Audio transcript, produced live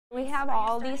have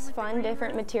all these fun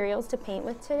different materials to paint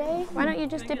with today. Why don't you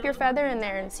just dip your feather in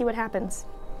there and see what happens?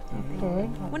 Okay.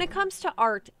 When it comes to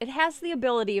art, it has the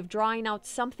ability of drawing out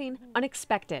something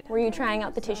unexpected. Were you trying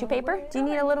out the tissue paper? Do you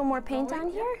need a little more paint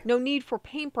on here? No need for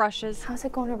paintbrushes. How's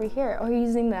it going over here? Are you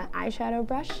using the eyeshadow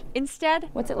brush? Instead,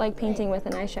 what's it like painting with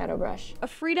an eyeshadow brush? A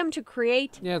freedom to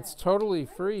create. Yeah, it's totally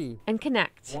free. And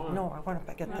connect. No, I want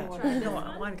to get this. No,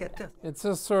 I want to get this. It's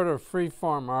just sort of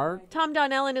free-form art. Tom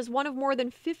Donnellen is one of more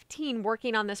than 15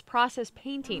 working on this process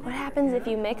painting. What happens if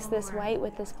you mix this white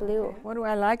with this blue? What do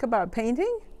I like about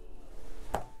painting?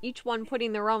 Each one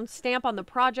putting their own stamp on the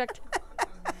project,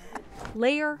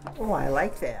 layer. Oh, I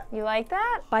like that. You like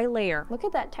that? By layer. Look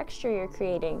at that texture you're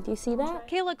creating. Do you see that?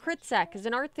 Kayla Kritzek is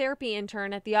an art therapy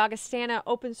intern at the Augustana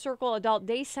Open Circle Adult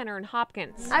Day Center in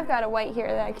Hopkins. I've got a white here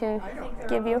that I can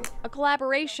give you. A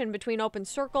collaboration between Open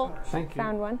Circle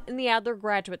Found one. and the Adler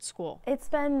Graduate School. It's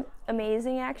been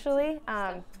amazing, actually.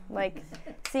 Like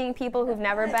seeing people who've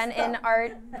never been in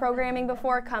art programming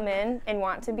before come in and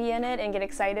want to be in it and get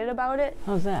excited about it.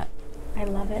 How's that? I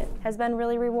love it. Has been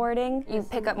really rewarding. You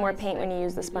pick up more paint when you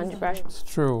use the sponge brush. It's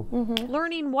true.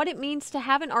 Learning what it means to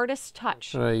have an artist's touch.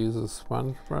 Should I use a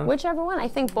sponge brush? Whichever one. I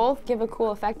think both give a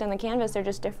cool effect on the canvas. They're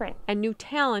just different. And new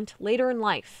talent later in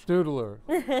life. Doodler.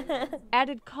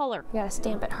 Added color. You gotta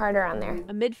stamp it harder on there.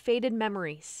 Amid faded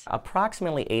memories.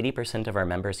 Approximately 80% of our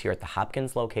members here at the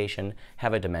Hopkins location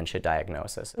have a dementia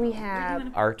diagnosis. We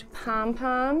have Art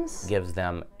pom-poms, gives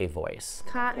them a voice.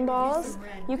 cotton balls.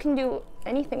 You can do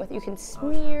anything with it. You can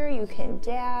smear, you can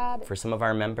dab. For some of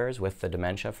our members with the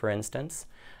dementia, for instance,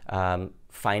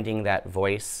 finding that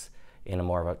voice in a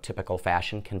more of a typical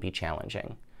fashion can be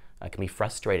challenging. It can be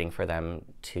frustrating for them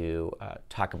to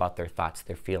talk about their thoughts,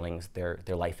 their feelings, their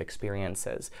life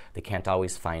experiences. They can't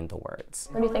always find the words.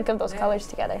 What do you think of those colors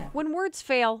together? When words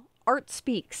fail, art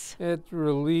speaks. It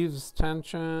relieves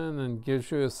tension and gives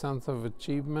you a sense of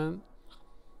achievement.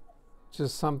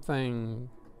 Just something.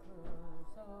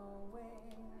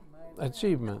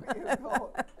 Achievement.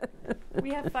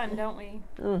 We have fun, don't we?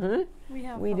 We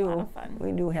have a lot of fun.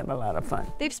 We do have a lot of fun.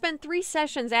 They've spent 3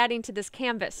 sessions adding to this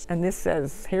canvas. And this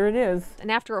says, here it is.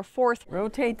 And after a 4th,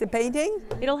 Rotate the painting.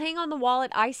 it'll hang on the wall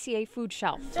at ICA Food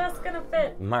Shelf. Just gonna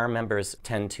fit. Our members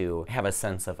tend to have a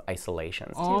sense of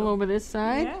isolation. All over this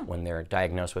side? Yeah. When they're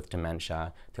diagnosed with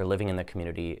dementia, they're living in the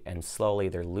community and slowly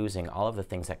they're losing all of the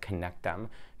things that connect them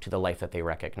to the life that they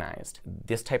recognized.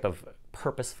 This type of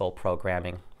purposeful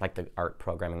programming, like the art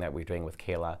programming that we're doing with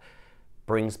Kayla,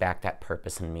 brings back that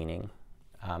purpose and meaning.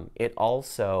 It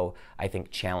also, I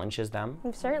think, challenges them.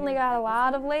 We've certainly got a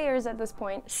lot of layers at this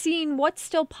point. Seeing what's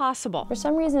still possible. For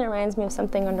some reason, it reminds me of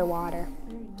something underwater.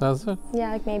 Does it?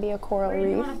 Yeah, like maybe a coral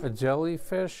reef. A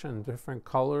jellyfish in different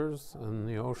colors in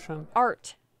the ocean.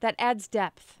 Art that adds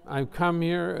depth. I've come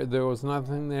here, there was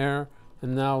nothing there,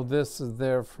 and now this is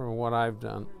there for what I've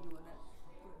done.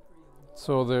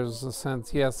 So there's a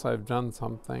sense, yes, I've done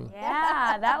something.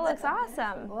 Yeah, that looks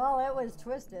awesome. Well, it was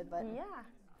twisted, but Yeah.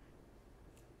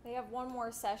 They have one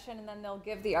more session and then they'll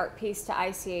give the art piece to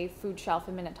ICA Food Shelf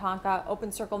in Minnetonka.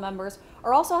 Open Circle members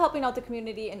are also helping out the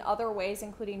community in other ways,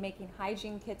 including making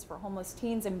hygiene kits for homeless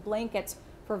teens and blankets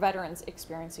for veterans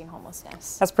experiencing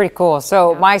homelessness. That's pretty cool.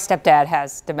 So my stepdad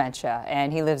has dementia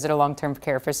and he lives at a long-term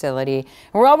care facility. And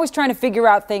we're always trying to figure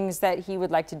out things that he would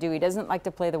like to do. He doesn't like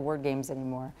to play the word games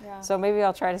anymore. Yeah. So maybe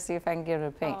I'll try to see if I can get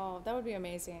him to paint. Oh, that would be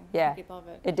amazing. Yeah. He'd love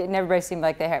it. It didn't, everybody seemed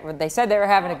like they said they were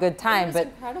having a good time, It was but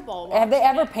incredible. have they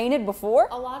watching ever it. painted before?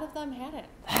 A lot of them hadn't.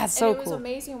 That's so and it was cool.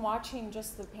 amazing watching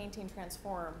just the painting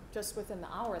transform just within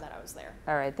the hour that I was there.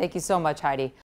 All right, thank you so much, Heidi.